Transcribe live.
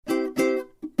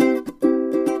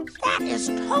is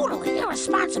totally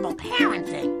irresponsible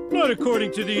parenting. Not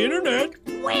according to the internet.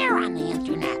 Where on the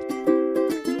internet?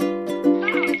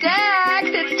 Dax,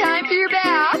 it's time for your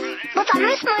bath. But I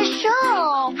missed my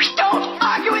show. Don't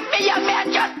argue with me, young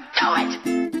man. Just do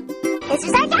it. This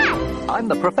is our dad. I'm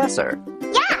the professor.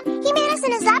 Yeah, he made us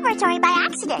in his laboratory by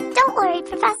accident. Don't worry,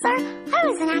 Professor. I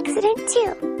was an accident,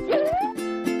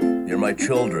 too. You're my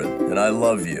children, and I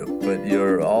love you, but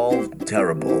you're all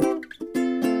terrible.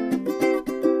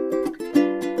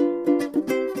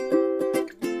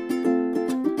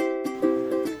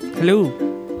 Hello.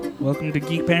 Welcome to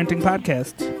Geek Parenting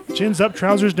Podcast. Chins up,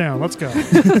 trousers down. Let's go.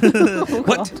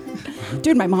 What?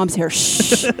 Dude, my mom's here.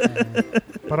 Shh.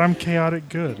 But I'm chaotic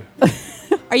good.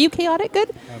 Are you chaotic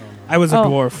good? I was a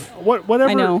dwarf. Whatever.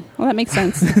 I know. Well, that makes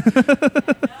sense.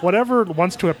 Whatever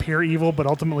wants to appear evil but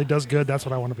ultimately does good, that's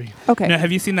what I want to be. Okay. Now,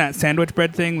 have you seen that sandwich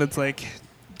bread thing that's like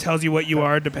tells you what you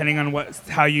are depending on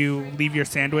how you leave your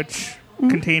sandwich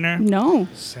container? No.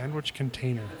 Sandwich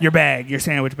container. Your bag, your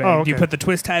sandwich bag. Oh, okay. Do you put the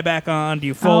twist tie back on? Do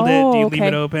you fold it? Do you leave okay.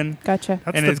 it open? Gotcha.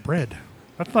 That's And the it's- bread.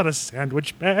 That's not a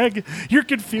sandwich bag. You're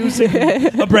confusing.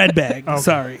 A bread bag. Okay.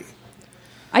 Sorry.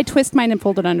 I twist mine and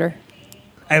fold it under.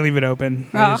 I leave it open.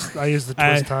 I use the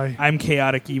twist tie. I'm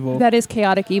chaotic evil. That is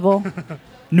chaotic evil.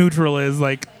 Neutral is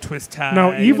like twist tie.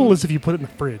 No, evil is if you put it in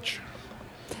the fridge.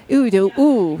 Ooh,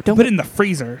 don't Put it in the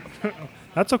freezer.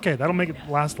 That's okay. That'll make it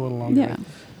last a little longer. Yeah.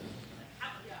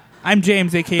 I'm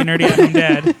James, a.k.a. Nerdy at Home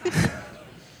Dad.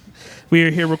 We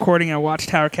are here recording at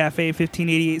Watchtower Cafe,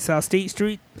 1588 South State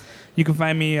Street. You can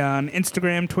find me on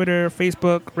Instagram, Twitter,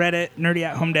 Facebook, Reddit, Nerdy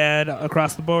at Home Dad,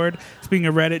 across the board. Speaking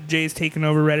of Reddit, Jay's taken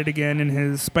over Reddit again in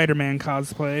his Spider-Man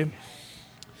cosplay.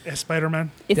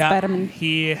 Spider-Man. It's Yeah, Spider-Man.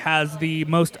 He has the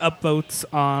most upvotes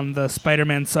on the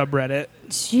Spider-Man subreddit.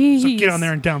 Jeez. So get on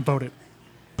there and downvote it.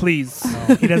 Please.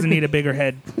 He doesn't need a bigger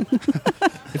head.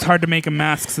 It's hard to make him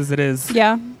masks as it is.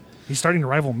 Yeah. He's starting to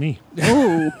rival me.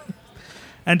 Ooh.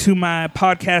 And to my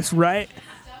podcast right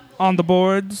on the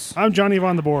boards, I'm Johnny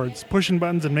on the boards, pushing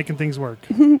buttons and making things work.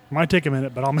 Might take a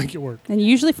minute, but I'll make it work. And you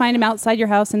usually find him outside your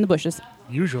house in the bushes.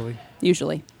 Usually.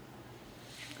 Usually.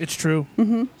 it's true.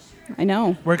 I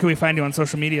know. Where can we find you on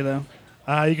social media, though?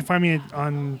 You can find me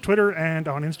on Twitter and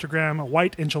on Instagram,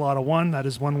 White Enchilada 1. That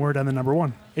is one word and the number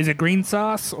 1. Is it green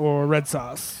sauce or red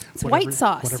sauce? It's white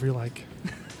sauce. Whatever you like.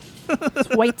 It's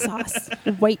white sauce.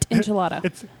 White enchilada.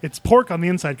 It's pork on the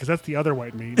inside because that's the other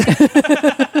white meat.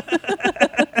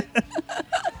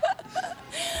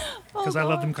 Because I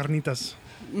love them carnitas.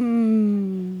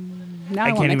 Now I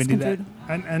I want can't even do Mexican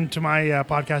that. food. And to my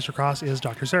podcaster cross is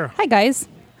Dr. Sarah. Hi, guys.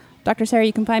 Dr. Sarah,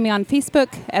 you can find me on Facebook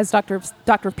as Dr.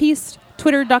 of Peace,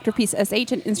 Twitter, Dr. of Peace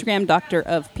SH, and Instagram, Dr.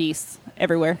 of Peace,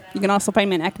 everywhere. You can also find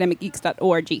me on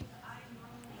academicgeeks.org.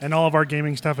 And all of our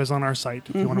gaming stuff is on our site.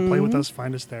 If you want to play with us,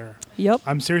 find us there. Yep.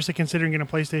 I'm seriously considering getting a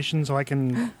PlayStation so I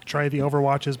can try the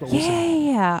Overwatches, but we'll see.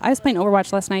 Yeah. I was playing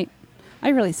Overwatch last night. I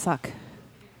really suck.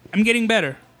 I'm getting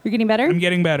better. You're getting better? I'm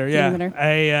getting better, yeah. Getting better.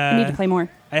 I I need to play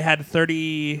more. I had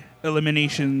 30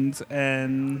 eliminations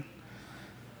and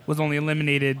was only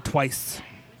eliminated twice.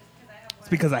 It's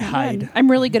because I hide.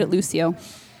 I'm really good at Lucio.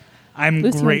 I'm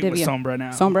Lucio great and with Divya. Sombra now.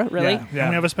 Sombra, really? Yeah. And yeah.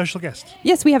 we have a special guest.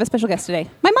 Yes, we have a special guest today.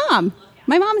 My mom.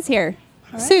 My mom is here.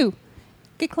 Sue,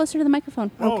 get closer to the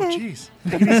microphone. Oh, Okay.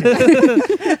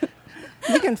 jeez.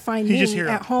 You can find You me just hear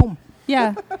at it. home.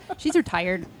 Yeah. She's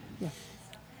retired.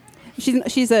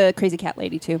 She's a crazy cat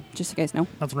lady, too, just so you guys know.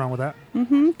 Nothing wrong with that.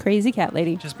 Crazy cat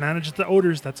lady. Just manage the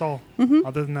odors, that's all.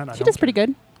 Other than that, I She don't does care. pretty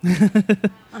good.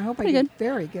 I hope Pretty I did good.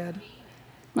 very good.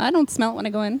 I don't smell it when I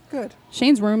go in. Good.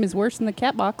 Shane's room is worse than the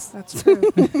cat box. That's true.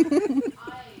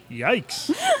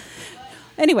 Yikes.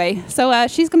 Anyway, so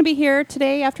she's going to be here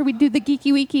today after we do the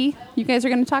Geeky Weeky. You guys are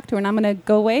going to talk to her, and I'm going to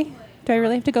go away. Do I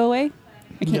really have to go away?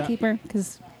 I can't Yeah. keep her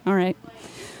because, all right.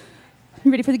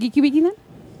 You ready for the Geeky Weeky then?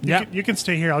 Yeah. You can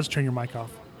stay here. I'll just turn your mic off.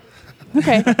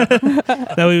 Okay.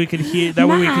 That way we could hear. That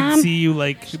way we Mom. could see you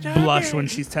like blush when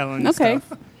she's telling Okay.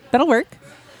 stuff. That'll work.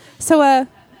 So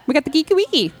we got the Geeky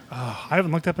Weeky. I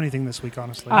haven't looked up anything this week,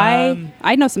 honestly.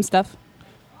 I know some stuff.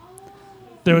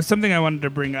 There was something I wanted to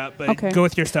bring up, but Okay. go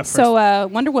with your stuff first. So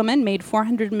Wonder Woman made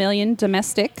 $400 million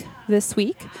domestic this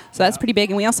week. So that's pretty big.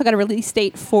 And we also got a release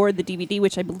date for the DVD,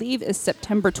 which I believe is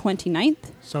September 29th.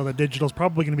 So the digital's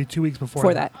probably going to be 2 weeks before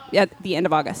For that, at the end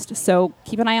of August. So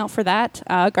keep an eye out for that.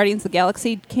 Guardians of the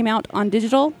Galaxy came out on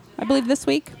digital, I believe, this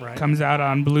week. Right. Comes out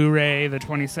on Blu-ray the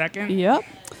 22nd. Yep.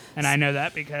 And I know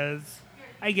that because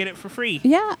I get it for free.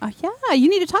 Yeah. You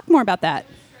need to talk more about that.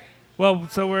 Well,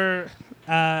 so we're.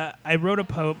 I wrote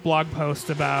a blog post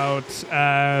about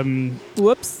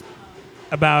Whoops.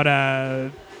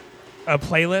 about a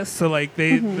playlist. So like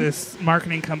this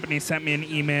marketing company sent me an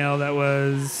email that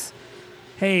was,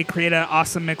 hey, create an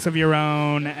awesome mix of your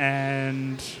own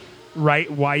and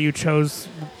write why you chose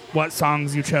what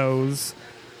songs you chose.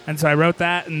 And so I wrote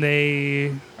that, and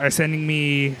they are sending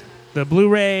me the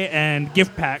Blu-ray and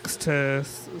gift packs to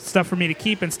stuff for me to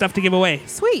keep and stuff to give away.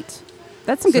 Sweet.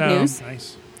 That's some good So- news.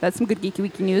 Nice. That's some good Geeky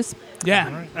Weeky news. Yeah.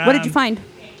 All right. What did you find?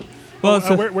 Well,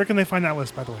 so, where can they find that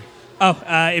list, by the way?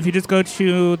 if you just go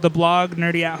to the blog,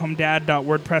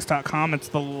 nerdyathomedad.wordpress.com, it's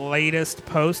the latest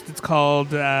post. It's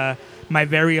called My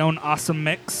Very Own Awesome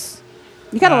Mix.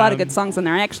 You got a lot of good songs in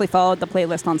there. I actually followed the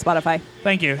playlist on Spotify.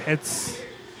 Thank you. It's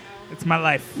my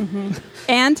life.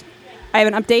 And I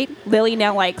have an update. Lily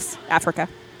now likes Africa.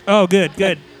 Oh, good.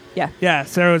 Yeah. Yeah,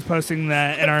 Sarah was posting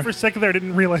that in our... For a second there, I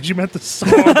didn't realize you meant the song.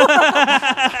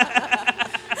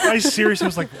 I seriously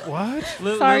was like, what?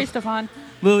 Sorry, Stefan.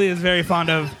 Lily is very fond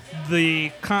of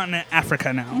the continent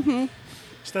Africa now.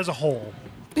 Just as a whole.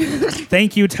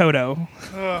 Thank you, Toto.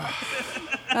 All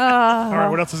right,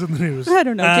 what else is in the news? I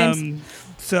don't know, James.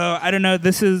 So I don't know.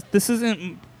 This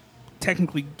isn't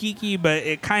technically geeky, but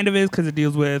it kind of is because it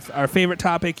deals with our favorite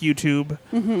topic, YouTube.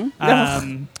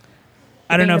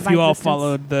 I don't know if Bane of you all existence.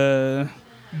 followed the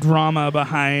drama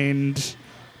behind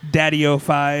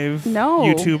Daddy05, No.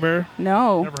 YouTuber.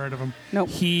 No. Never heard of him. Nope.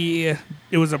 It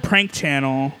was a prank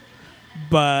channel,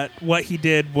 but what he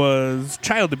did was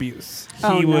child abuse.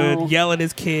 Oh, He no. would yell at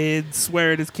his kids,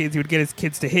 swear at his kids. He would get his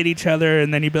kids to hit each other,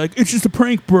 and then he'd be like, "It's just a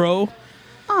prank, bro."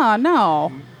 Oh,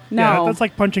 no. Yeah, No. that's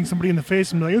like punching somebody in the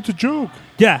face and be like, it's a joke.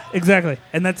 Yeah, exactly.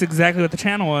 And that's exactly what the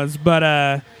channel was.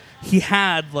 But he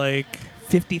had like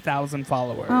 50,000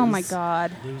 followers. Oh, my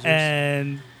God.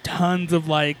 And tons of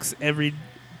likes,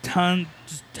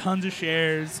 just tons of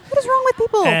shares. What is wrong with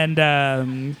people?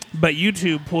 And but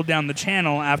YouTube pulled down the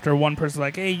channel after one person was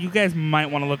like, "Hey, you guys might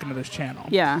want to look into this channel."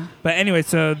 Yeah. But anyway,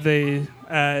 so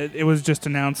it was just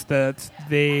announced that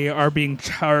they are being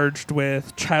charged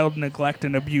with child neglect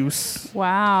and abuse.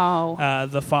 Wow.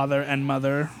 The father and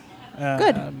mother.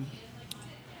 Good.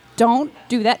 Don't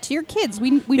do that to your kids.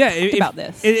 We talked about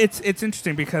this. It's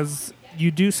interesting because you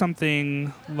do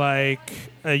something like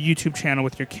a YouTube channel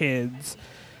with your kids.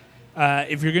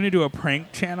 If you're going to do a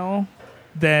prank channel,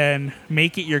 then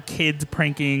make it your kids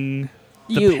pranking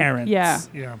the parents. Yeah.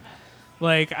 Yeah.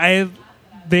 Like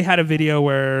they had a video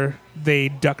where they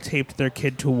duct taped their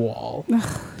kid to a wall.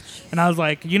 And I was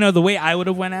like, the way I would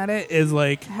have went at it is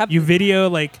like you video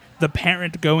like the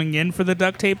parent going in for the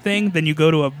duct tape thing, then you go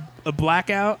to a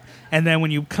blackout, and then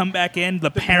when you come back in, the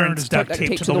parent's is duct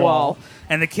taped to the wall.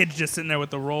 And the kid's just sitting there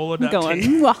with the roll of duct tape.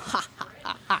 Going,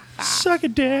 Suck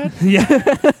it, Dad. Yeah.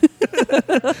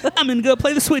 I'm going to go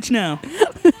play the Switch now.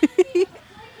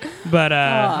 But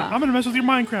I'm going to mess with your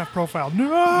Minecraft profile.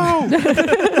 No!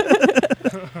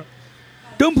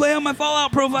 don't play on my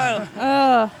Fallout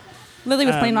profile. Lily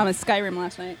was playing on a Skyrim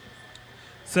last night.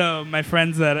 So my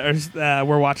friends that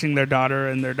were watching their daughter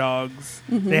and their dogs,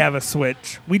 they have a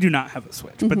Switch. We do not have a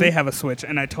Switch, but they have a Switch.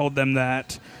 And I told them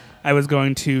that I was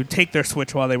going to take their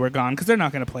Switch while they were gone because they're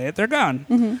not going to play it. They're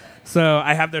gone. So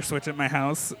I have their Switch at my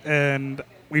house, and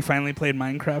we finally played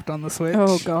Minecraft on the Switch.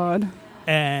 Oh, God.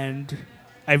 And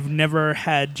I've never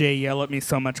had Jay yell at me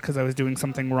so much because I was doing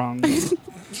something wrong.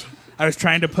 I was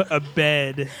trying to put a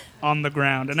bed on the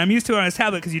ground, and I'm used to it on his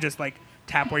tablet because you just like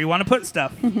tap where you want to put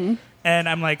stuff. And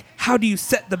I'm like, how do you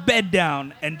set the bed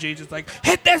down? And Jay's just like,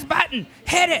 hit this button,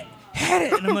 hit it.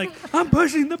 And I'm like, I'm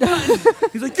pushing the button.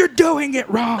 He's like, you're doing it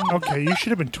wrong. Okay, you should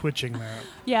have been twitching that.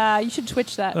 Yeah, you should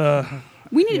Twitch that.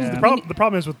 We need yeah. to. The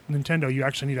problem is with Nintendo, you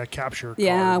actually need a capture card.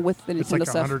 Yeah, with the It's Nintendo like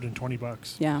stuff.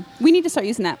 $120. Yeah, we need to start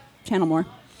using that channel more.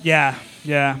 Yeah.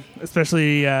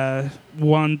 Especially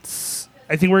once,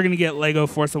 I think we're going to get Lego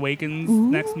Force Awakens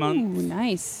next Ooh, month.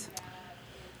 nice.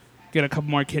 Get a couple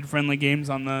more kid-friendly games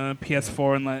on the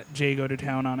PS4 and let Jay go to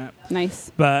town on it.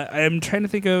 Nice. But I'm trying to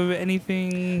think of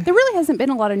anything. There really hasn't been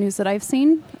a lot of news that I've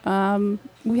seen.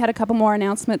 We had a couple more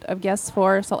announcement of guests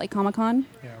for Salt Lake Comic Con.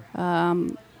 Yeah.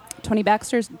 Tony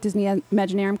Baxter's Disney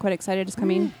Imagineer, I'm quite excited, is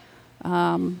coming.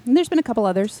 And there's been a couple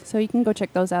others, so you can go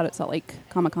check those out at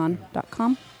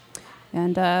saltlakecomiccon.com.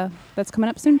 And that's coming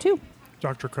up soon, too.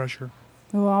 Dr. Crusher.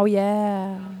 Oh,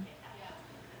 yeah.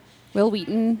 Will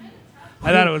Wheaton.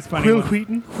 I thought it was funny. Will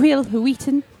Wheaton. Will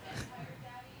Wheaton.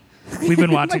 We've been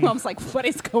My watching. mom's like, what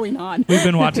is going on? We've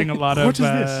been watching a lot What of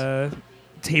is this?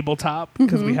 tabletop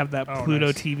because we have that Oh, Pluto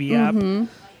nice. TV app,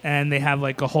 and they have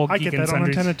like a whole I Geek get and that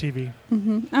on Sundry. Antenna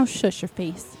TV. Oh, shush your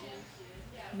face.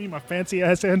 Me, my fancy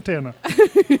ass antenna.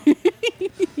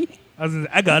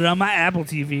 I got it on my Apple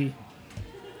TV.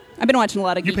 I've been watching a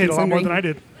lot of You Geek paid and a lot more Sundry. than I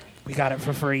did. We got it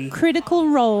for free Critical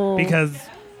Role. because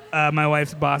My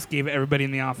wife's boss gave everybody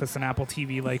in the office an Apple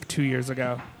TV like 2 years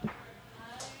ago. I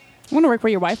want to work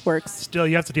where your wife works. Still,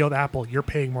 you have to deal with Apple. You're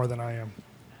paying more than I am.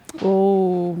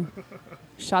 Oh,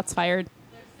 shots fired.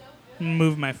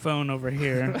 Move my phone over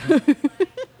here.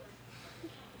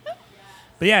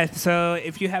 But yeah, so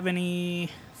if you have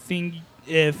anything,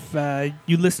 if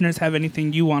you listeners have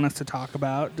anything you want us to talk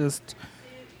about, just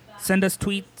send us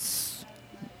tweets,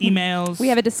 emails. We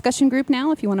have a discussion group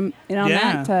now. If you want to in on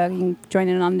Yeah. that, you can join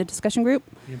in on the discussion group.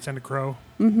 You can send a crow.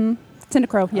 Send a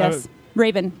crow, yes.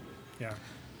 Raven. Yeah.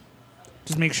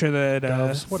 Just make sure that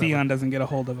Doves, whatever. Theon doesn't get a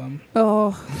hold of them.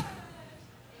 Oh,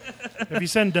 If you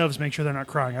send doves, make sure they're not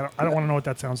crying. I don't want to know what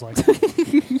that sounds like.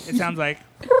 It sounds like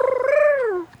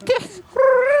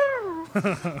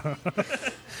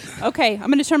okay. I'm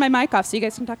going to turn my mic off so you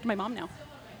guys can talk to my mom now.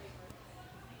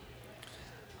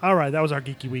 All right, that was our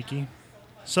Geeky Weeky.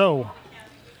 So,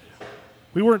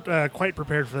 we weren't quite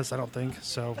prepared for this, I don't think,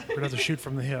 so we're going to have to shoot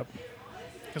from the hip.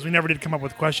 Because we never did come up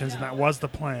with questions, and that was the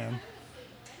plan.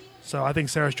 So I think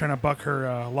Sarah's trying to buck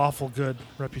her lawful good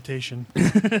reputation.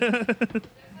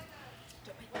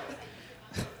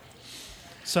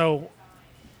 So,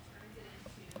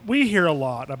 we hear a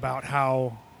lot about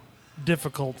how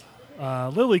difficult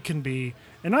Lily can be,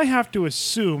 and I have to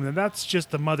assume that that's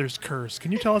just the mother's curse.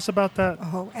 Can you tell us about that?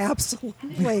 Oh,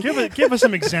 absolutely. Give us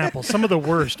some examples, some of the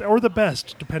worst or the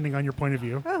best, depending on your point of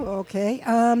view. Oh, okay.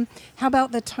 How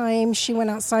about the time she went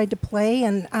outside to play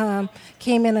and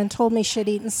came in and told me she'd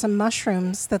eaten some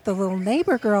mushrooms that the little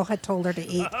neighbor girl had told her to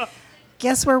eat?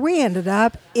 Guess where we ended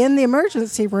up? In the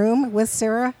emergency room with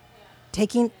Sarah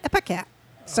taking Ipecac.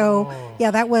 So,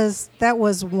 yeah, that was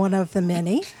one of the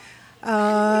many.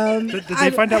 Did they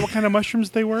find out what kind of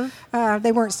mushrooms they were?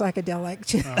 They weren't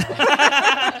psychedelic.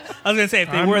 I was going to say,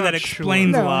 if they I'm were, not that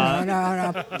explains sure. a lot.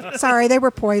 No. Sorry, they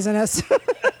were poisonous.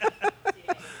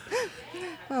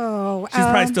 Oh, She's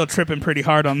probably still tripping pretty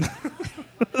hard on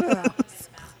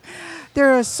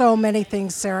there are so many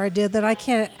things Sarah did that I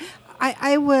can't.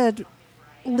 I would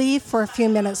leave for a few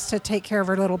minutes to take care of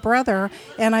her little brother,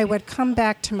 and I would come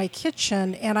back to my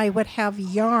kitchen, and I would have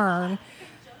yarn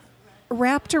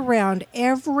wrapped around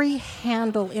every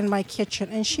handle in my kitchen,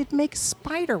 and she'd make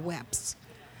spider webs.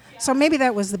 So maybe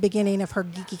that was the beginning of her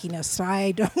geekiness.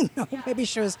 I don't know. Maybe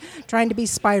she was trying to be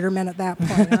Spider-Man at that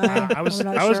point. I was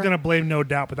going to blame No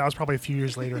Doubt, but that was probably a few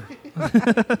years later.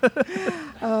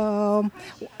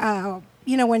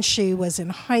 When she was in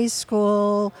high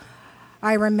school,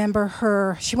 I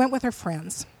remember she went with her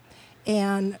friends,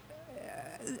 and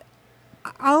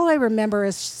all I remember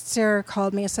is Sarah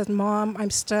called me and said, "Mom, I'm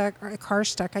stuck, our car's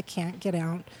stuck, I can't get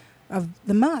out of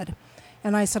the mud."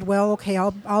 And I said, "Well, okay,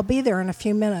 I'll be there in a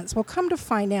few minutes." Well, come to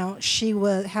find out, she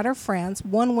had her friends.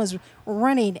 One was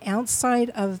running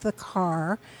outside of the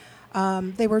car.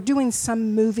 They were doing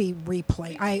some movie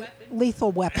replay.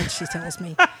 Lethal Weapon, she tells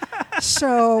me.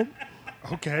 So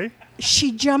Okay.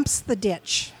 she jumps the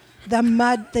ditch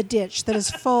that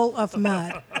is full of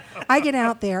mud. I get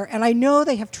out there, and I know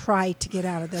they have tried to get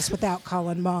out of this without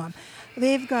calling Mom.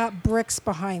 They've got bricks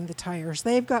behind the tires.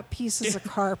 They've got pieces of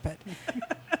carpet.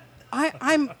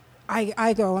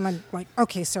 I go, and I'm like,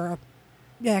 "Okay, Sarah,"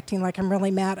 acting like I'm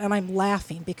really mad, and I'm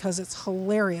laughing because it's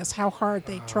hilarious how hard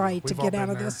they tried to we've all get out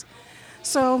been of there. this.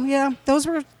 So yeah,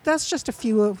 that's just a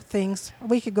few of things.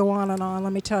 We could go on and on,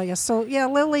 let me tell you. So yeah,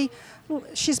 Lily,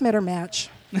 she's met her match.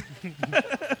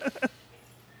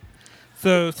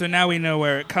 So now we know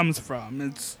where it comes from.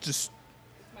 It's just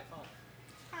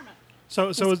So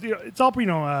it's all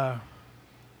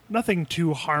nothing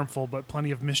too harmful, but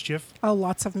plenty of mischief. Oh,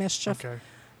 lots of mischief. Okay.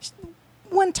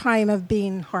 One time of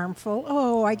being harmful.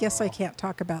 Oh, I guess I can't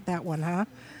talk about that one, huh?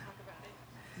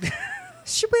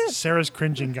 She went. Sarah's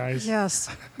cringing, guys. Yes.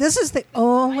 This is the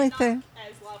only thing.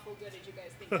 As lawful good as you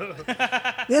guys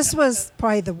think. This was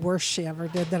probably the worst she ever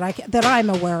did that I'm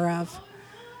aware of.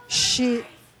 She.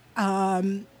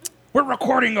 we're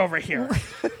recording over here.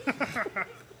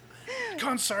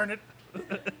 Concern it.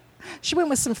 She went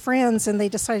with some friends, and they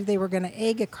decided they were going to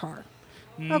egg a car.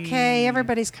 Okay,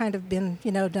 everybody's kind of been,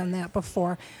 done that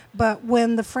before. But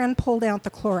when the friend pulled out the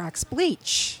Clorox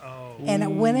bleach and it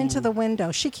went into the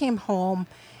window, she came home,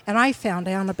 and I found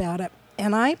out about it,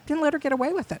 and I didn't let her get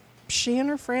away with it. She and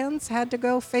her friends had to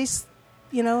go face,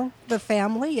 the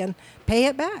family and pay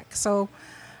it back. So,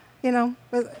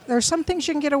 there's some things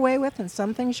you can get away with and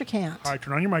some things you can't. All right,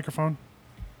 turn on your microphone.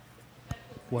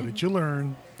 What did you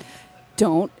learn?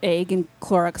 Don't egg and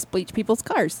Clorox bleach people's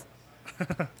cars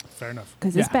Fair enough.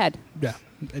 because it's bad. Yeah,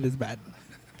 it is bad.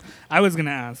 I was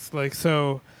gonna ask,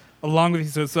 along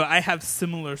with you, so I have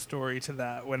similar story to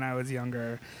that when I was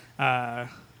younger.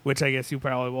 which I guess you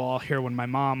probably will all hear when my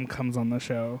mom comes on the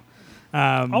show.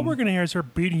 All we're gonna hear is her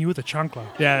beating you with a chancla.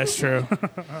 Yeah, that's true.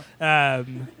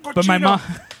 But my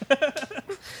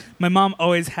mom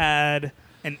always had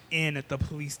an inn at the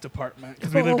police department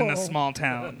because we lived in a small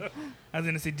town. I was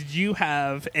gonna say, did you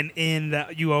have an inn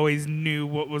that you always knew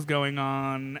what was going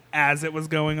on as it was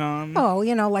going on? Oh,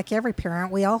 like every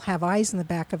parent, we all have eyes in the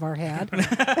back of our head.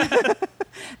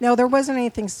 No, there wasn't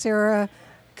anything Sarah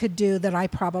could do that I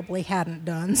probably hadn't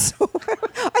done. So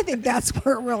I think that's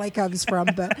where it really comes from.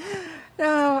 But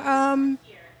no,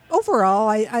 overall,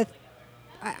 I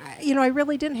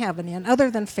really didn't have an in,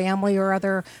 other than family or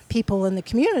other people in the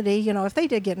community. If they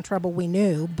did get in trouble, we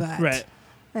knew. But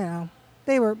Right.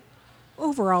 They were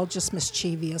overall just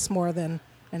mischievous more than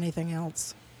anything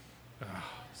else.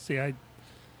 See,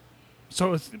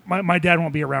 so my dad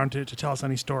won't be around to tell us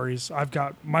any stories. I've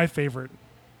got my favorite.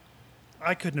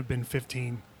 I couldn't have been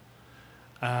 15.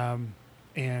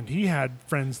 And he had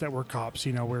friends that were cops,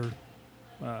 where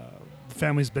the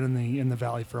family's been in the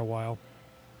valley for a while.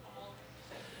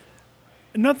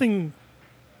 Nothing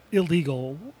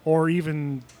illegal or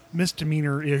even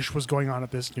misdemeanor-ish was going on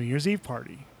at this New Year's Eve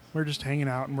party. We're just hanging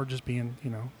out and we're just being,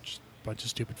 just a bunch of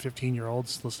stupid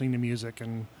 15-year-olds listening to music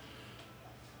and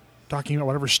talking about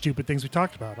whatever stupid things we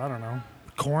talked about. I don't know.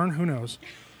 Corn? Who knows?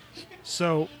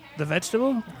 So, The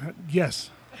vegetable? yes.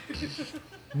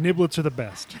 Niblets are the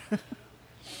best.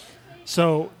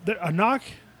 So, a knock,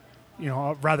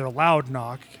 a rather loud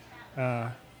knock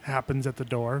happens at the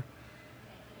door.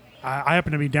 I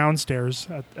happen to be downstairs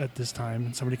at this time,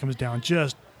 and somebody comes down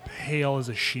just pale as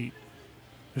a sheet.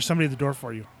 There's somebody at the door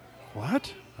for you.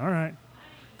 What? All right.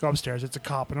 Go upstairs. It's a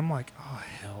cop, and I'm like, oh,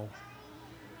 hell.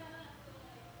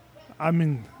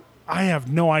 I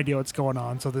have no idea what's going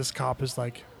on, so this cop is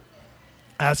like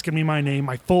asking me my name,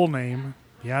 my full name.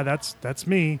 Yeah, that's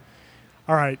me.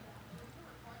 All right.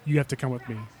 You have to come with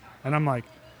me. And I'm like,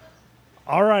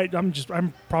 all right, I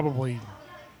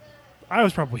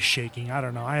was probably shaking. I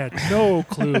don't know. I had no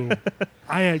clue.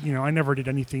 I never did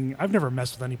anything. I've never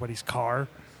messed with anybody's car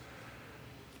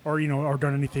or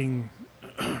done anything.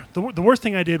 The worst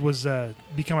thing I did was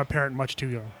become a parent much too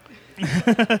young.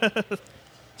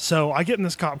 So I get in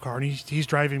this cop car and he's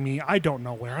driving me. I don't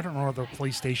know where. I don't know where the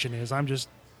police station is. I'm just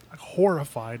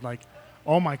horrified. Like,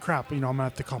 oh my crap. I'm going to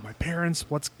have to call my parents.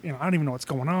 I don't even know what's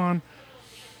going on.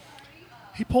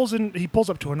 He pulls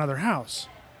up to another house.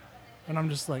 And I'm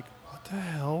just like, what the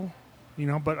hell?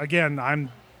 But again, I'm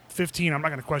 15. I'm not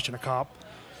going to question a cop.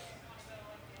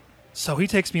 So he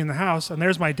takes me in the house, and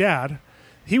there's my dad.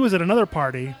 He was at another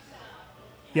party.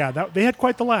 Yeah, they had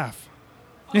quite the laugh.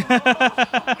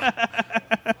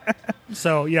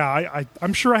 So, yeah,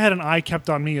 I'm sure I had an eye kept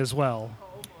on me as well.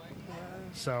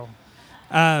 So,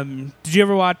 did you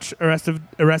ever watch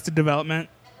Arrested Development?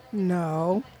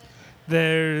 No.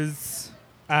 There's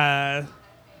a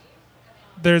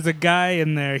guy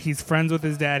in there. He's friends with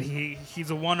his dad. He's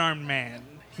a one-armed man.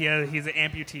 He's an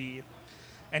amputee,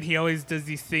 and he always does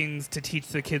these things to teach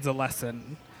the kids a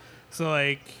lesson. So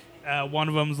like one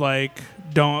of them's like,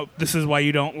 this is why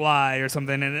you don't lie or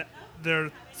something, and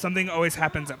something always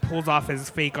happens that pulls off his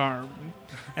fake arm,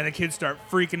 and the kids start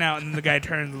freaking out, and the guy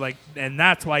turns like, and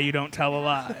that's why you don't tell a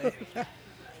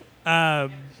lie.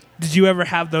 Did you ever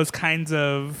have those kinds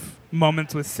of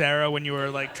moments with Sarah when you were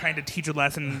like trying to teach a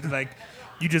lesson, like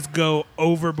you just go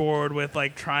overboard with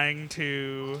like trying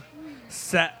to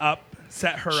set her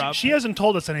up? She hasn't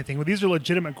told us anything, but these are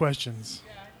legitimate questions.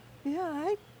 Yeah,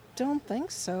 I don't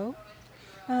think so.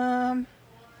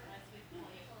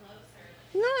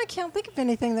 No, I can't think of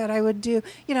anything that I would do.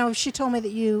 She told me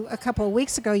that a couple of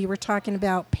weeks ago, you were talking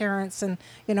about parents and,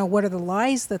 what are the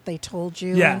lies that they told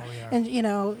you. Yeah.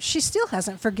 And she still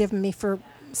hasn't forgiven me for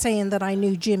saying that I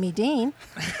knew Jimmy Dean.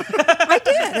 I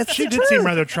did. She did seem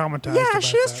rather traumatized. Yeah, about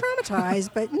she was that.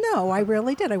 traumatized, but no, I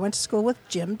really did. I went to school with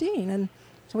Jim Dean, and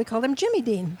so we called him Jimmy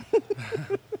Dean.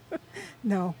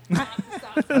 No. Not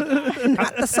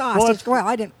the sausage. Well,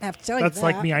 I didn't have to tell you that. That's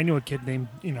like me. I knew a kid named,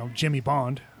 Jimmy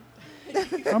Bond.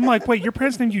 I'm like, wait, your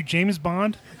parents named you James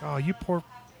Bond? Oh, you poor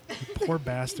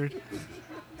bastard.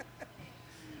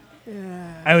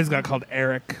 I always got called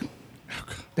Eric.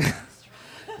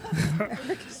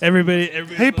 Everybody,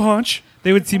 Hey, Punch.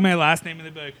 they would see my last name and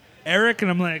they'd be like, Eric,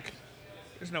 and I'm like,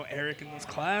 there's no Eric in this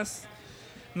class.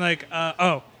 I'm like,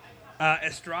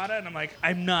 Estrada, and I'm like,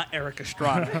 I'm not Eric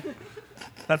Estrada.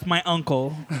 That's my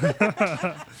uncle.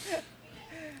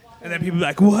 And then people be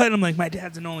like, what? And I'm like, my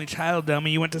dad's an only child, dummy.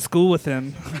 You went to school with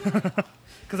him.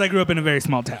 Because I grew up in a very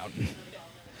small town.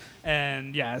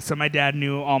 And yeah, so my dad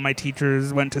knew all my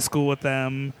teachers, went to school with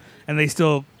them, and they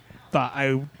still thought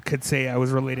I could say I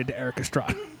was related to Eric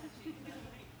Estrada.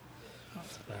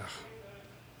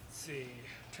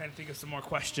 trying to think of some more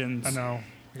questions. I know.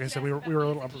 Like I said, we were a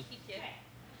little.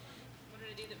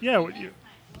 Yeah.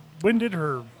 When did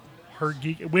her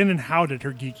geek? When and how did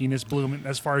her geekiness bloom?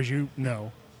 As far as you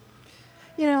know.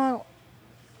 You know,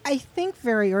 I think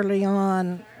very early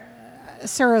on,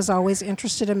 Sarah's always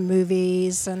interested in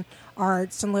movies and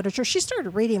arts and literature. She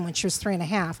started reading when she was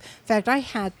 3.5. In fact,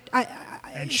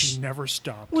 And she never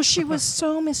stopped. Well, she was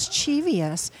so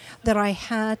mischievous that I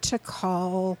had to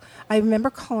call. I remember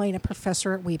calling a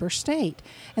professor at Weber State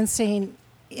and saying,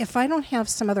 if I don't have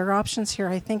some other options here,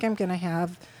 I think I'm going to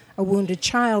have a wounded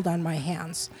child on my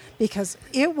hands, because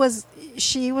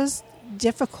she was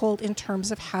difficult in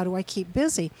terms of how do I keep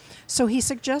busy. So he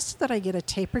suggested that I get a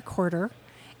tape recorder.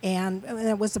 And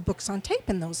it was the books on tape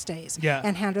in those days. Yeah.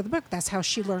 And hand her the book. That's how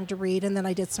she learned to read. And then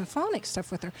I did some phonics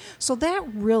stuff with her. So that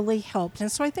really helped.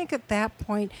 And so I think at that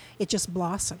point, it just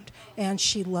blossomed. And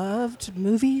she loved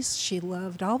movies. She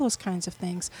loved all those kinds of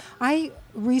things. I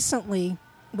recently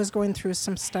was going through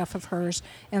some stuff of hers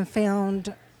and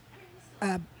found,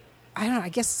 I don't know, I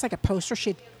guess it's like a poster.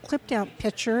 She'd clipped out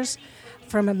pictures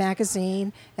from a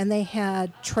magazine, and they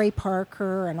had Trey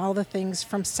Parker and all the things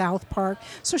from South Park.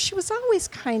 So she was always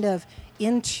kind of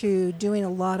into doing a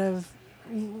lot of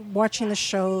watching the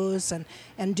shows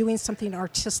and doing something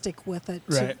artistic with it.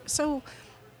 Right.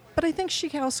 But I think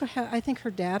she also had, I think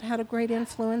her dad had a great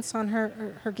influence on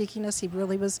her geekiness. He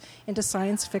really was into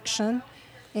science fiction.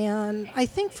 And I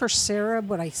think for Sarah,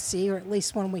 what I see, or at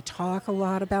least when we talk a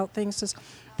lot about things, is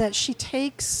that she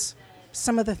takes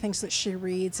some of the things that she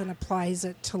reads and applies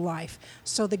it to life.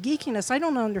 So the geekiness, I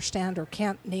don't understand or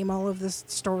can't name all of the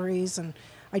stories. And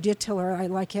I did tell her I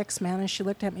like X-Men, and she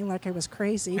looked at me like I was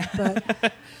crazy.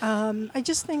 But I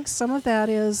just think some of that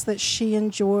is that she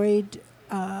enjoyed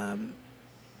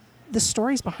the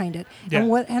stories behind it,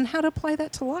 Yeah. and how to apply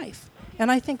that to life. And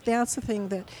I think that's the thing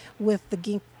that with the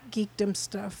geekdom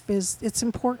stuff is it's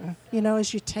important,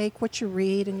 as you take what you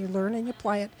read and you learn and you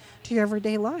apply it to your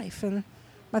everyday life. And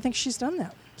I think she's done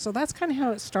that. So that's kind of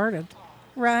how it started,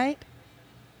 right?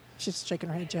 She's shaking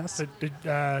her head, Jess.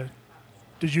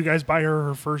 Did you guys buy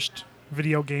her first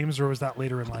video games, or was that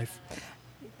later in life?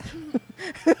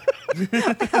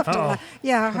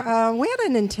 Yeah, we had a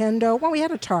Nintendo. Well, we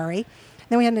had Atari.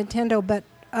 Then we had Nintendo. But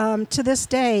to this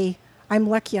day, I'm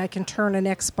lucky I can turn an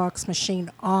Xbox machine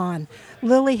on.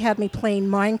 Lily had me playing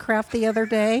Minecraft the other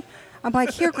day. I'm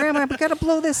like, here, Grandma, we got to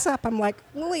blow this up. I'm like,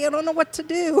 Lily, I don't know what to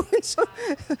do. So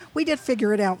we did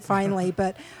figure it out finally.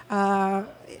 But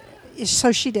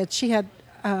so she did. She had,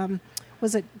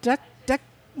 was it Duck?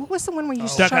 What was the one where you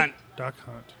Duck Hunt. Duck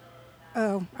Hunt.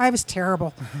 Oh, I was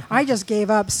terrible. I just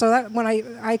gave up. So that when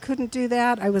I couldn't do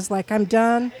that, I was like, I'm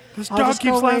done. This I'll dog just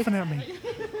go keeps away. laughing at me.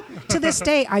 To this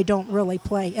day, I don't really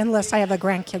play unless I have the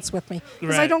grandkids with me,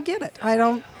 because I Right. don't get it. I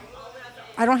don't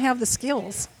have the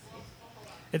skills.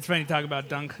 It's funny to talk about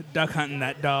duck hunting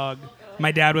that dog.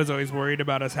 My dad was always worried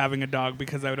about us having a dog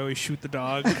because I would always shoot the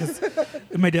dog.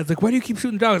 And my dad's like, why do you keep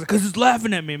shooting the dog? I was like, because it's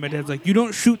laughing at me. My dad's like, you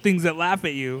don't shoot things that laugh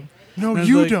at you. No, And I was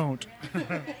you like- don't.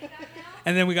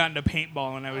 And then we got into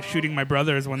paintball, and I was shooting my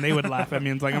brothers when they would laugh at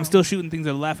me. And it's like, I'm still shooting things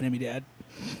that are laughing at me, Dad.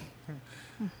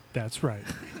 That's right.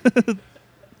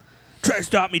 Try to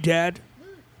stop me, Dad.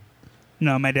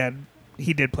 No, my dad,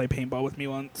 he did play paintball with me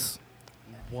once.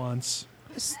 Once.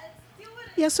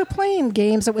 Yeah, so playing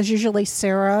games, it was usually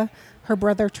Sarah, her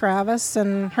brother Travis,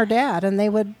 and her dad, and they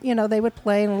would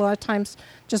play, and a lot of times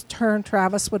just her and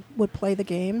Travis would play the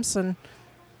games, and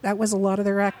that was a lot of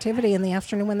their activity in the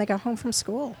afternoon when they got home from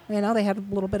school. They had a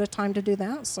little bit of time to do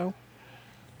that. So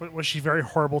Was she very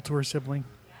horrible to her sibling?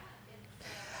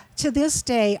 to this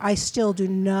day, I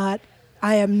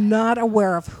am not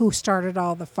aware of who started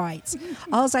all the fights.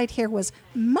 All I'd hear was,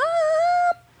 "Mom,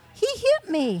 he hit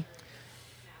me."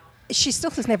 She still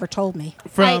has never told me.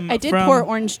 I did pour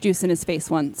orange juice in his face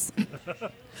once.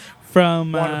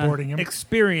 From Waterboarding him.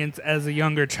 experience as a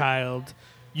younger child,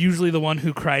 usually the one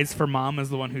who cries for mom is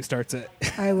the one who starts it.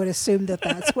 I would assume that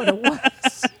that's what it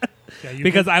was. Yeah, you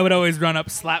Because I would always run up,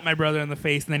 slap my brother in the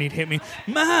face, and then he'd hit me.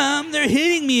 Mom, they're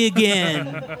hitting me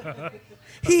again.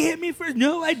 He hit me first.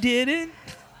 No, I didn't.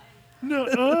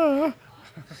 No,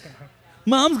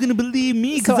 Mom's going to believe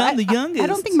me because I'm the youngest. I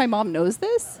don't think my mom knows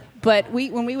this, but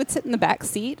when we would sit in the back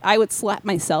seat, I would slap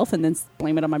myself and then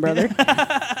blame it on my brother.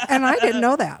 And I didn't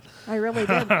know that. I really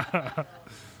did.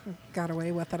 Got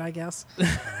away with it, I guess.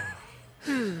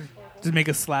 Just make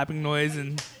a slapping noise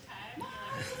and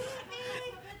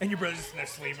your brother's just in there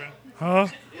sleeping. Huh?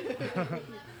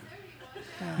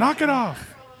 Knock it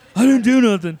off. I didn't do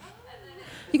nothing.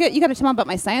 You got to tell mom about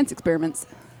my science experiments.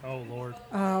 Oh, Lord.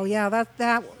 Oh yeah,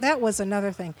 that was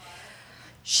another thing.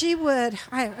 She would,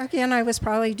 I was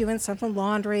probably doing something,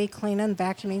 laundry, cleaning,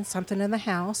 vacuuming, something in the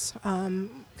house.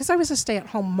 Because I was a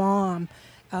stay-at-home mom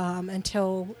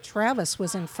until Travis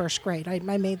was in first grade. I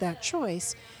made that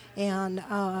choice. And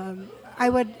I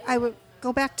would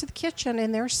go back to the kitchen,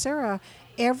 and there's Sarah.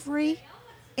 Every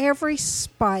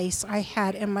spice I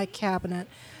had in my cabinet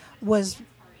was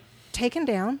taken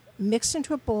down, mixed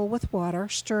into a bowl with water,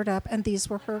 stirred up, and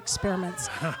these were her experiments.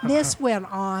 This went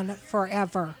on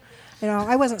forever.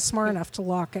 I wasn't smart enough to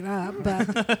lock it up,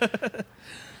 but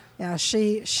yeah,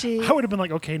 she. I would have been like,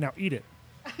 okay, now eat it.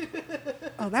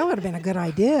 Oh, that would have been a good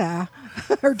idea,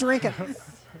 or drink it.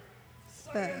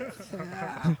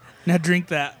 Now drink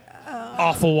that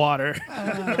awful water.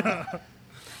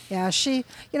 Yeah, she.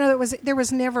 There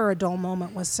was never a dull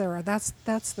moment with Sarah. That's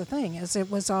the thing. Is it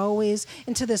was always,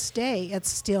 and to this day, it's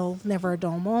still never a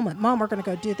dull moment. Mom, we're going to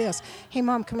go do this. Hey,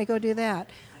 Mom, can we go do that?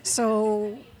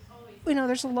 So.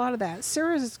 There's a lot of that.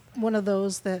 Sarah's one of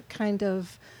those that kind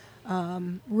of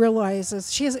realizes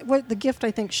the gift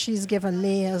I think she's given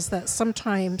me is that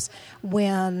sometimes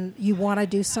when you want to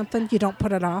do something, you don't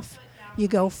put it off, you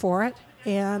go for it,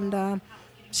 and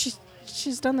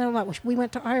she's done that a lot. We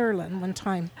went to Ireland one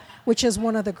time, which is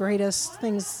one of the greatest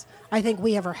things I think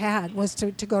we ever had, was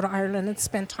to go to Ireland and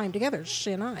spend time together,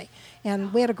 she and I,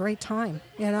 and we had a great time.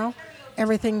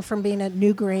 Everything from being at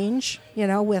Newgrange,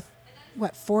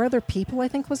 with 4 other people, I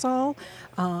think was all,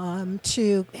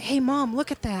 to, hey, Mom, look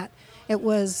at that. It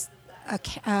was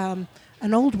an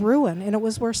old ruin, and it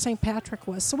was where St. Patrick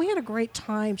was. So we had a great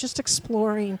time just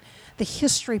exploring the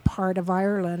history part of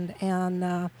Ireland,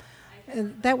 and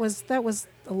that was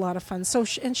a lot of fun. So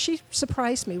she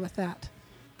surprised me with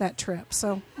that trip.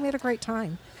 So we had a great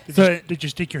time. Did you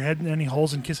stick your head in any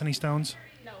holes and kiss any stones?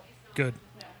 No. Good.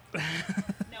 No,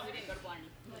 we didn't go to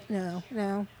Blarney.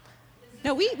 No.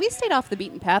 No, we stayed off the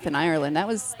beaten path in Ireland. That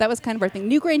was kind of our thing.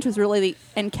 Newgrange was really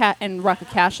and Rock of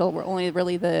Cashel were only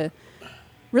really the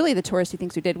touristy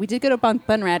things we did. We did go to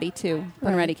Bunratty too,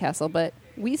 Bunratty Castle, but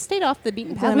we stayed off the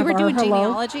beaten path. We were doing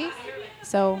genealogy,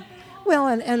 so. Well,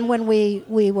 and when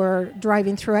we were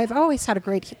driving through, I've always had a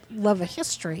great love of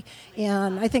history,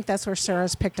 and I think that's where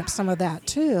Sarah's picked up some of that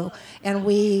too. And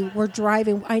we were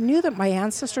driving. I knew that my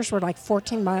ancestors were like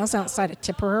 14 miles outside of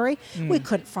Tipperary. We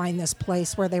couldn't find this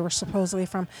place where they were supposedly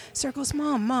from. Sarah goes,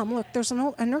 Mom, look, there's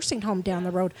a nursing home down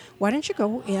the road. Why don't you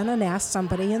go in and ask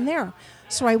somebody in there?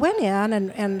 So I went in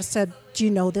and said, do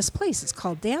you know this place? It's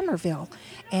called Damerville.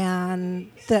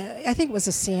 And I think it was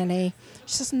a CNA.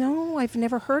 She says, no, I've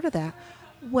never heard of that.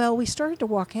 Well, we started to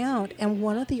walk out, and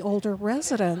one of the older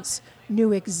residents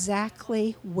knew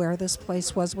exactly where this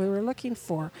place was we were looking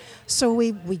for. So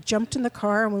we jumped in the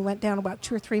car, and we went down about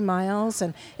 2 or 3 miles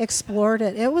and explored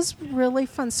it. It was really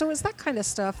fun. So it was that kind of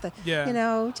stuff that,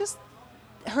 just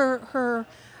her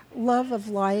love of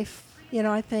life,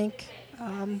 I think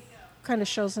kind of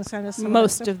shows inside of some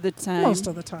most of the time. Most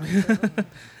of the time.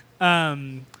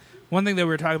 One thing that we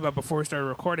were talking about before we started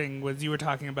recording was you were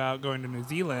talking about going to New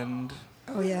Zealand.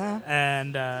 Oh, yeah.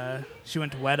 And she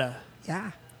went to Weta.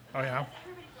 Yeah. Oh, yeah?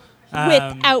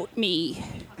 Without me.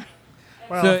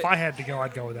 Well, if I had to go,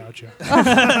 I'd go without you.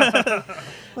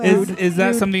 Is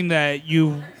that something that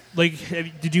you, like,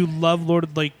 did you like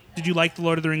the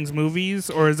Lord of the Rings movies,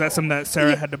 or is that something that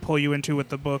Sarah had to pull you into with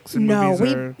the books and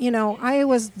movies? No, I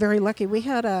was very lucky. We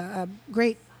had a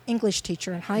great English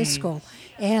teacher in high school,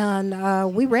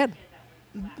 and we read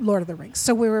Lord of the Rings,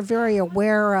 so we were very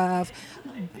aware of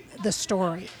the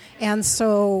story. And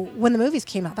so when the movies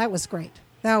came out, that was great.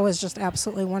 That was just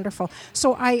absolutely wonderful.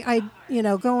 So I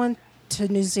going to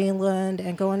New Zealand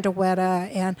and going to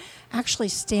Weta and actually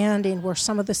standing where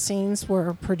some of the scenes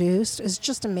were produced is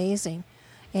just amazing.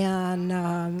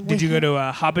 And did you go to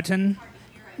Hobbiton?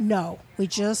 No, we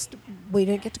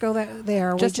didn't get to go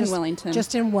there. In Wellington.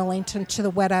 Just in Wellington to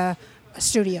the Weta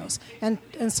studios and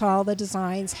saw all the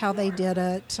designs, how they did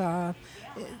it.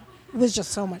 It was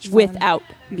just so much fun. Without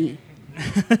me.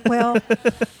 Well,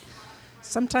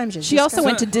 sometimes you. She also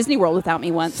went to Disney World without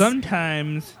me once.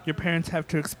 Sometimes your parents have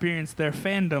to experience their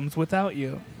fandoms without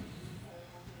you.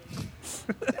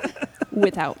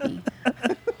 Without me.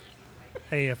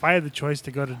 Hey, if I had the choice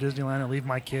to go to Disneyland and leave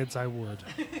my kids, I would.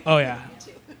 Oh, yeah.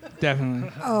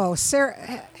 Definitely. Oh,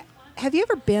 Sarah, have you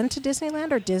ever been to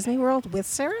Disneyland or Disney World with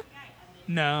Sarah?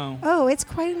 No. Oh, it's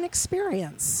quite an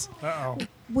experience. Uh-oh.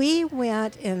 We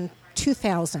went in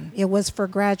 2000. It was for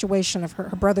graduation of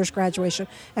her brother's graduation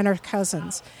and her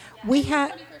cousins.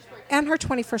 And her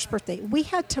 21st birthday. We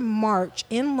had to march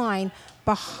in line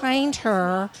behind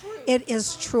her. It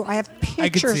is true. I have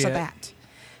pictures of that.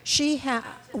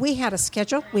 We had a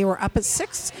schedule. We were up at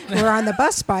 6. We were on the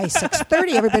bus by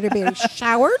 6:30. Everybody being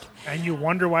showered. And you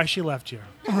wonder why she left you.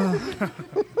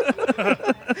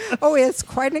 Oh, it's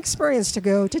quite an experience to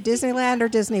go to Disneyland or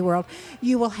Disney World.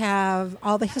 You will have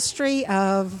all the history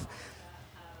of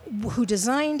who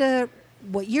designed it,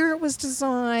 what year it was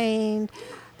designed,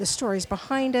 the stories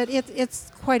behind it.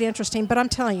 It's quite interesting. But I'm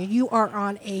telling you, you are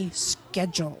on a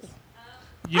schedule.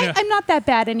 I'm not that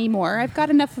bad anymore. I've got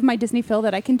enough of my Disney fill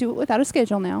that I can do it without a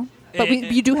schedule now. But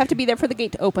you do have to be there for the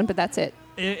gate to open, but that's it.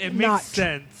 It makes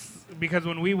sense because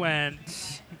when we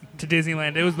went to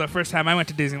Disneyland, it was the first time I went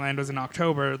to Disneyland was in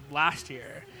October last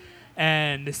year.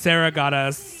 And Sarah got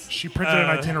us... She printed an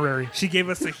itinerary. She gave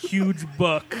us a huge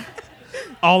book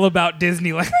all about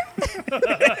Disneyland.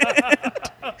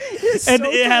 And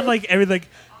it had like everything...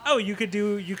 Oh,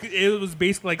 it was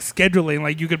basically like scheduling,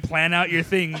 like you could plan out your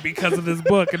thing because of this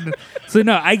book. And so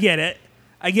no, I get it.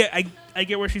 I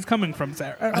get where she's coming from,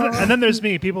 Sarah. And then there's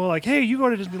me. People are like, hey, you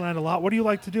go to Disneyland a lot. What do you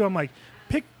like to do? I'm like,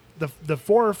 pick the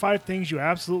 4 or 5 things you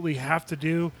absolutely have to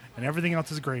do, and everything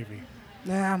else is gravy.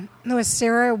 With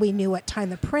Sarah, we knew what time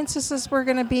the princesses were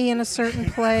going to be in a certain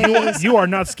place. You are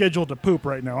not scheduled to poop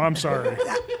right now. I'm sorry.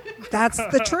 That's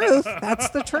the truth.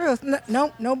 That's the truth.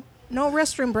 No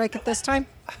restroom break at this time.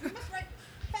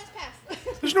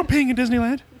 There's no peeing in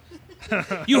Disneyland.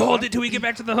 You hold it till we get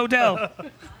back to the hotel.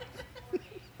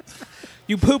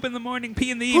 You poop in the morning,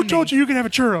 pee in the evening. Who told you can have a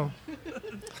churro?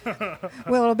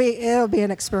 Well, it'll be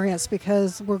an experience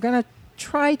because we're going to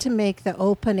try to make the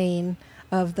opening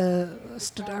of the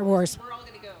Star Wars. We're all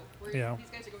going to go. Yeah. These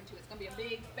guys are going too. It's going to be a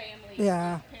big family.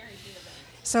 Yeah.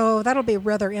 So that'll be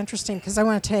rather interesting because I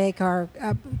want to take our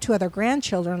 2 other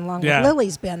grandchildren along. Yeah.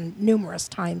 Lily's been numerous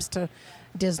times to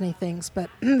Disney things, but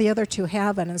the other 2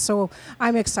 haven't, and so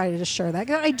I'm excited to share that.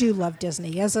 I do love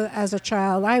Disney. As a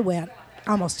child, I went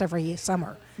almost every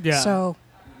summer. Yeah. So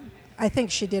I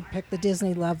think she did pick the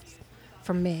Disney love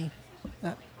from me.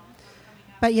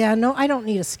 But yeah, no, I don't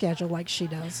need a schedule like she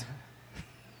does.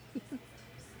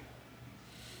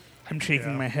 I'm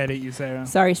shaking my head at you, Sarah.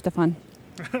 Sorry, Stefan.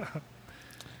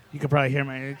 You could probably hear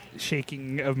my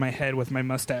shaking of my head with my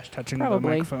mustache touching the Probably.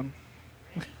 microphone.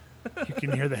 You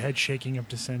can hear the head shaking of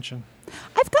dissension.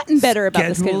 I've gotten better about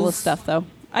the schedule of Schedules? stuff, though.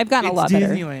 I've gotten a It's lot better.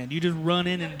 Disneyland. You just run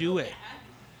in and do it.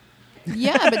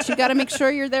 Yeah, but you got to make sure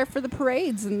you're there for the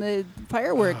parades and the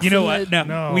fireworks. You know and what? the-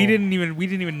 No, we didn't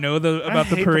even know about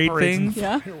the I hate parade parades and thing.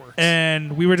 Yeah. fireworks.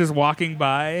 And we were just walking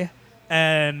by,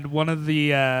 and one of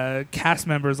the cast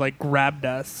members like grabbed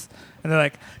us, and they're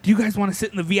like, "Do you guys want to sit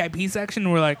in the VIP section?"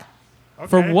 And we're like,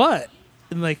 "For Okay. what?"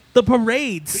 And like the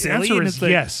parade, The silly. answer And is it's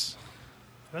like, yes.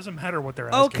 Doesn't matter what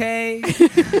they're asking. Okay.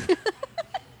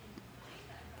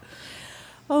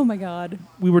 Oh my God.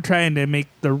 we were trying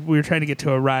to get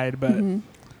to a ride, but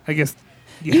I guess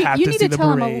you have you to need see to the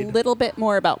tell parade. them a little bit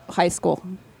more about high school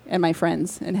and my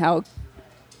friends and how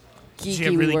Did you geeky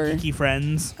have really we were. geeky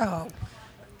friends? Oh,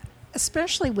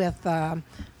 especially with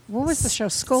what was the show?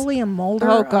 Scully and Mulder.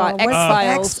 Oh God,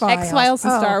 X-Files. X-Files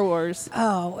and Oh. Star Wars.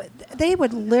 Oh, they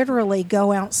would literally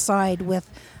go outside with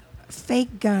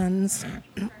fake guns,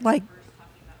 like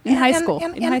In high school.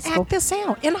 and In high school. act this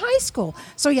out in high school.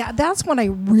 So yeah, that's when I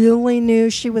really knew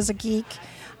she was a geek.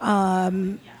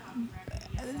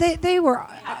 They were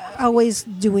always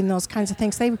doing those kinds of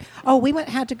things. We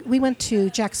went to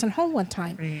Jackson Hole one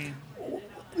time.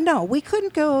 No, we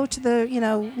couldn't go to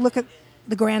the look at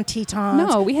the Grand Tetons.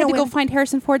 No, we had to go find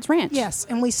Harrison Ford's ranch. Yes,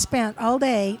 and we spent all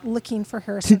day looking for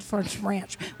Harrison Ford's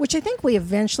ranch, which I think we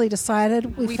eventually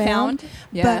decided we found.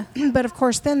 Yeah. But of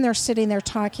course, then they're sitting there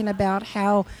talking about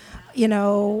how,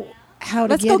 how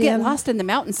Let's to go get get in. lost in the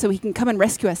mountains so he can come and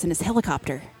rescue us in his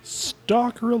helicopter.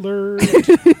 Stalker alert. I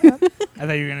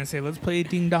thought you were gonna say, "Let's play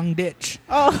Ding Dong Ditch."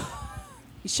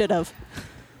 He should have.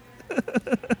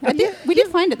 We did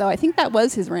find it though. I think that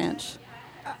was his ranch.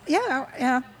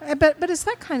 Yeah. But it's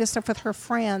that kind of stuff with her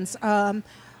friends.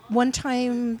 One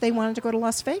time they wanted to go to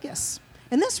Las Vegas,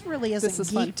 and this really isn't This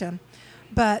is fun. geekdom,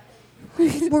 but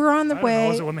we're on the I don't know, way.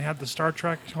 was it when they had the Star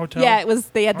Trek hotel? Yeah, it was.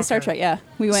 They had the Star Okay. Trek. Yeah,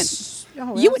 we went.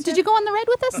 Oh, You that's did it? you go on the ride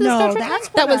with us? To the No, Star Trek that's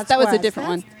ride? what that was a that's- different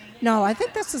one. No, I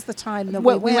think this is the time that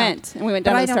We we went, and we went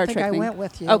down but to I the don't Star think Trek I thing. went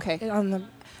with you. Okay.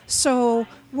 So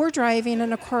we're driving,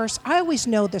 and of course, I always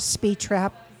know the speed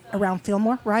trap around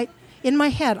Fillmore, right? In my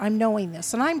head, I'm knowing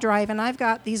this, and I'm driving. I've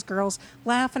got these girls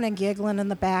laughing and giggling in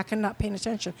the back and not paying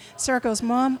attention. Sarah goes,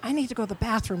 "Mom, I need to go to the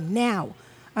bathroom now."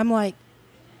 I'm like,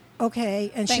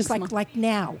 "Okay," and she's Thanks, like,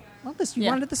 "Now." Well, you Yeah.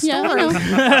 wanted the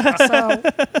Yeah, story.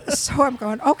 so I'm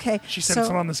going, okay. She said it's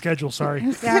not on the schedule. Sorry.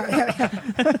 Yeah.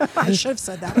 I should have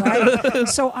said that, right?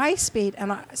 So I speed,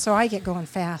 and I get going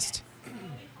fast.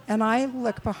 And I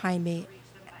look behind me.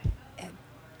 And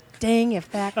dang,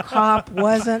 if that cop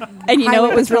wasn't. And you know Highway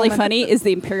what was really patrolman. funny is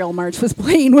the Imperial March was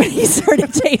playing when he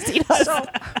started chasing us. So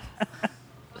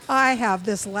I have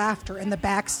this laughter in the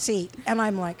back seat, and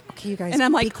I'm like, okay, you guys, And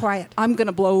I'm be like, quiet. I'm going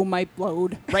to blow my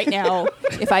load right now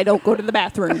if I don't go to the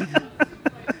bathroom.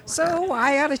 So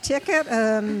I got a ticket.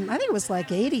 I think it was like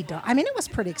 $80. I mean, it was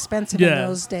pretty expensive Yeah. in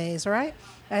those days, right?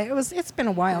 It's been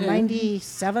a while,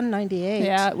 97, 98.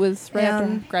 Yeah, it was right after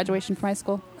And- graduation from high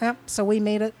school. Yep. So we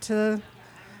made it to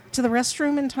the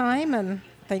restroom in time, and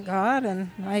thank God.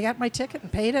 And I got my ticket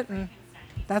and paid it, and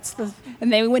that's the.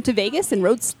 And then we went to Vegas and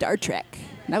rode Star Trek.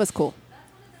 That was cool.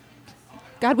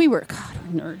 God, we're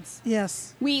nerds.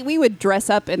 Yes. We would dress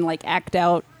up and like act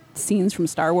out scenes from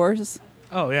Star Wars.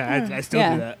 Oh yeah, I still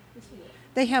Yeah. do that.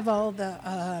 They have all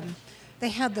the. They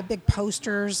had the big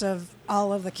posters of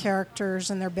all of the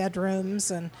characters in their bedrooms,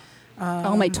 and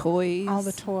All my toys. all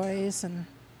the toys. And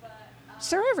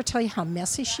Sarah ever tell you how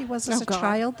messy she was as Oh, a God.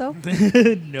 child, though?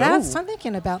 No. I'm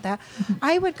thinking about that.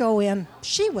 I would go in.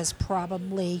 She was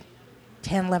probably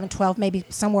 10, 11, 12, maybe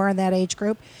somewhere in that age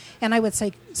group. And I would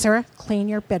say, Sarah, clean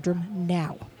your bedroom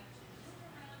now.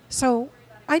 So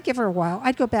I'd give her a while.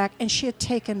 I'd go back, and she had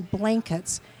taken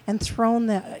blankets and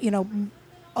thrown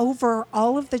over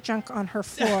all of the junk on her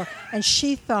floor, and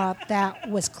she thought that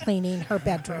was cleaning her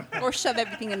bedroom. Or shove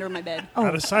everything under my bed.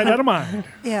 Out of sight, out of mind.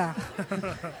 Yeah.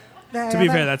 To be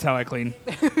fair, that's how I clean.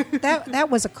 that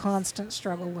was a constant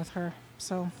struggle with her.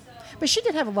 So, but she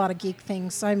did have a lot of geek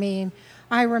things. I mean,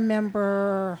 I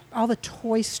remember all the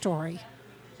Toy Story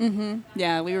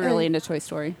Yeah, we were really into Toy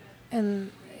Story.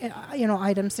 and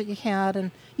items that you had, and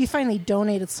you finally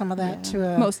donated some of that to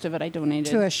a Most of it I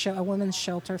donated. to a women's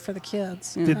shelter for the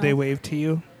kids. Did they wave to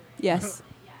you? Yes.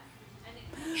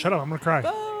 Shut up! I'm gonna cry.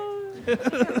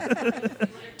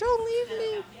 Don't leave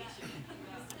me.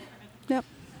 Yep.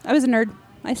 I was a nerd.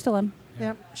 I still am.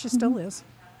 Yep, she still is.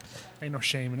 Ain't no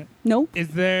shame in it. Nope. Is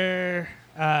there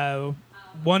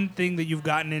one thing that you've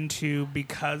gotten into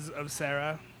because of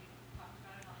Sarah?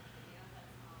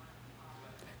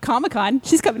 Comic-Con.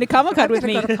 She's coming to Comic-Con I'm with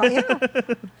gonna me. go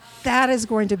to that is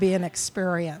going to be an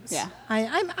experience. Yeah.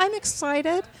 I'm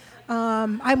excited.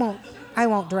 I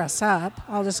won't dress up.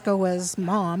 I'll just go as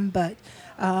mom. But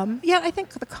I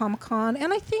think the Comic-Con,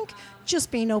 and I think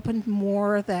just being open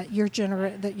more that your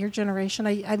generation.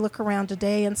 I look around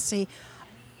today and see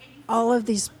all of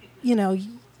these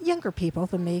younger people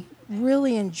than me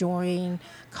really enjoying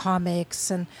comics,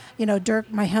 and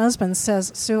Dirk, my husband,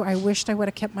 says, Sue, I wished I would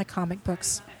have kept my comic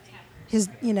books.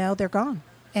 They're gone,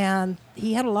 and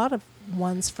he had a lot of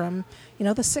ones from the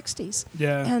 60s.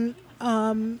 Yeah.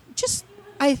 And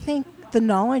I think the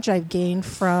knowledge I've gained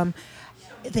from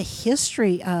the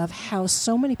history of how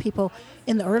so many people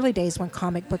in the early days when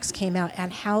comic books came out,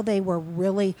 and how they were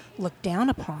really looked down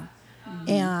upon.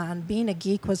 And being a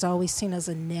geek was always seen as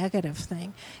a negative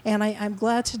thing. And I'm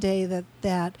glad today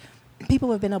that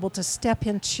people have been able to step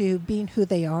into being who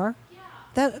they are.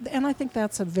 And I think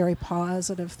that's a very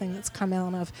positive thing that's come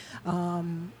out of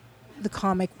the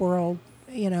comic world,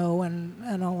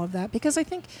 and all of that. Because I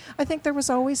think there was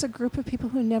always a group of people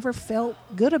who never felt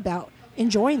good about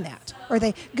enjoying that, or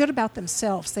they good about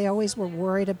themselves. They always were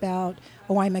worried about,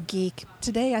 I'm a geek.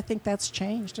 Today, I think that's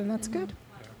changed, and that's good.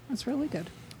 That's really good.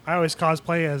 I always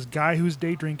cosplay as guy who's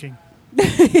day drinking.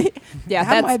 Yeah,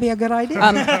 That might be a good idea.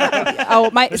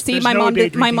 There's my no mom day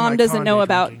did, my drinking mom like doesn't con know day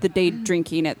about drinking. the day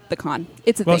drinking at the con.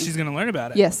 It's a Well, thing. she's going to learn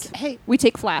about it. Yes. Hey. We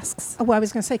take flasks. I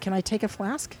was going to say, can I take a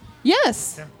flask?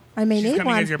 Yes. Yeah. I may She's need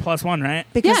coming one as your +1, right?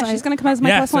 because Yeah, she's going to come as my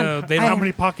Yeah, plus so one. they How don't-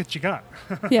 many pockets you got?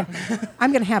 Yeah.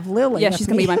 I'm going to have Lily. Yeah, with she's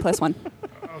going to me. be my plus one.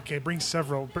 Okay, bring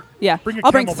several. Yeah. Bring a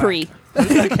I'll bring Camelback. 3. a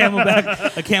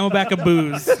camelback of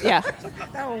booze, Yeah.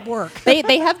 That will work.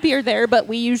 They have beer there, but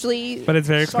we usually but it's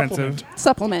very expensive.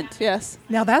 supplement. Yes.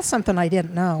 Now that's something I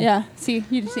didn't know. Yeah. See,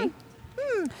 you see.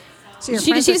 So your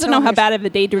She friends are doesn't know telling how you- bad of a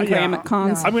day drinker I am Yeah, at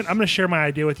cons. no. I'm gonna share my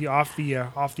idea with you off the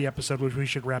episode, which we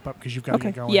should wrap up because you've got to Okay.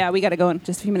 get going. Yeah, we got to go in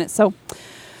just a few minutes. So,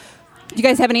 do you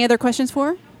guys have any other questions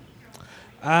for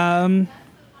her?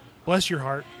 Bless your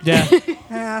heart. Yeah.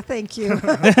 Ah, thank you.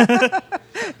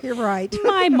 You're right.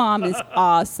 My mom is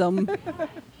awesome. But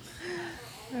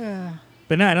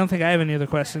no, I don't think I have any other No,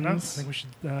 I questions. think we should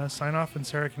sign off, and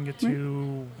Sarah can get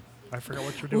to. I forgot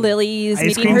what you're doing. Lily's Ice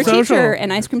meeting cream her social. teacher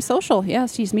and ice cream social. Yeah,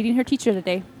 she's meeting her teacher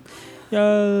today. Yay.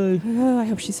 Oh, I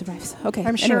hope she survives. Okay.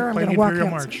 I'm sure I'm Play going the to walk Imperial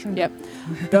out. March. Yep.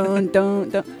 Dun.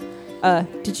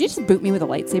 Did you just boot me with a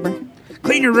lightsaber?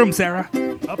 Clean your room, Sarah.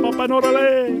 Up, and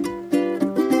orale.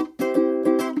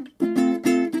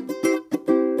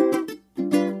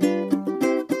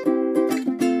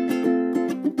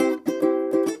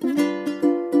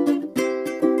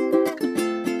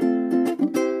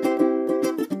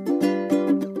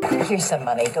 Here's some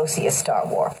money. Go see a Star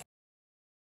Wars.